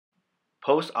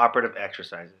Post-operative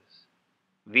exercises.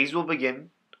 These will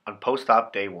begin on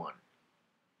post-op day 1.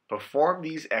 Perform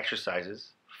these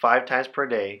exercises 5 times per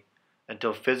day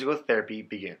until physical therapy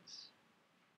begins.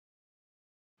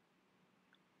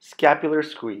 Scapular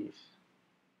squeeze.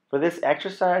 For this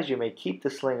exercise, you may keep the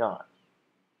sling on.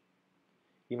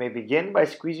 You may begin by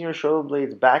squeezing your shoulder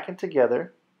blades back and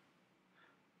together,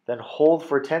 then hold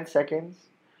for 10 seconds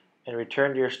and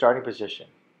return to your starting position.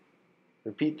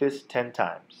 Repeat this 10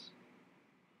 times.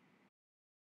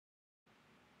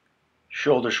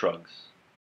 Shoulder shrugs.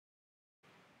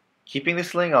 Keeping the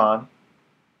sling on,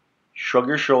 shrug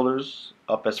your shoulders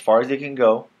up as far as they can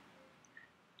go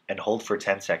and hold for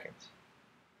 10 seconds.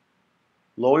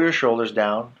 Lower your shoulders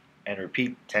down and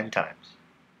repeat 10 times.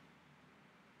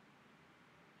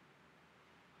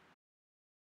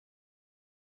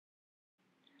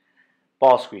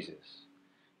 Ball squeezes.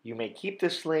 You may keep the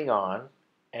sling on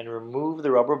and remove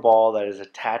the rubber ball that is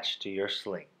attached to your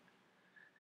sling.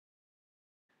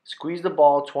 Squeeze the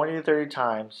ball 20 to 30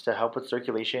 times to help with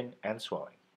circulation and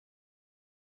swelling.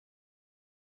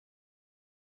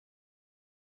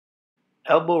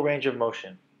 Elbow range of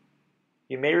motion.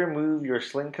 You may remove your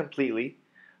sling completely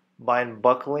by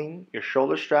unbuckling your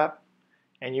shoulder strap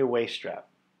and your waist strap.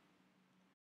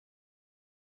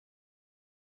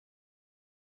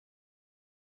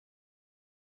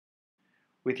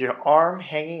 With your arm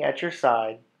hanging at your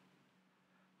side,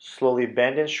 slowly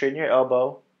bend and straighten your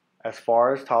elbow as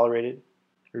far as tolerated.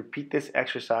 Repeat this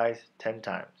exercise 10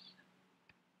 times.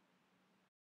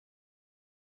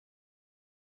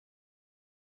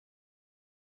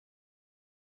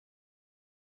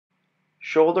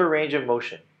 Shoulder range of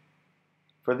motion.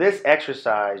 For this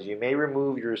exercise, you may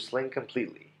remove your sling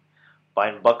completely by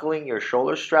unbuckling your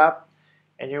shoulder strap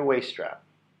and your waist strap.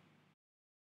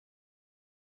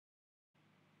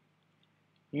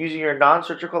 Using your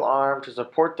non-surgical arm to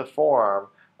support the forearm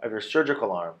of your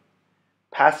surgical arm,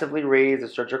 passively raise the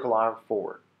surgical arm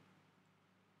forward.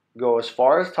 Go as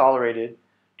far as tolerated.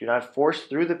 Do not force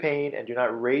through the pain and do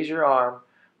not raise your arm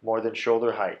more than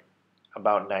shoulder height,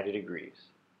 about 90 degrees.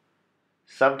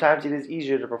 Sometimes it is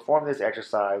easier to perform this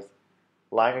exercise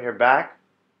lying on your back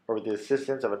or with the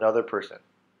assistance of another person.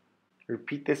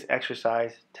 Repeat this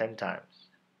exercise 10 times.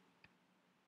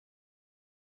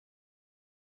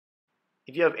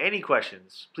 If you have any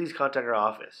questions, please contact our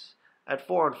office at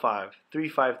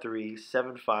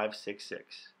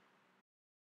 415-353-7566.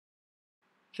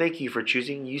 Thank you for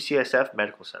choosing UCSF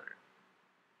Medical Center.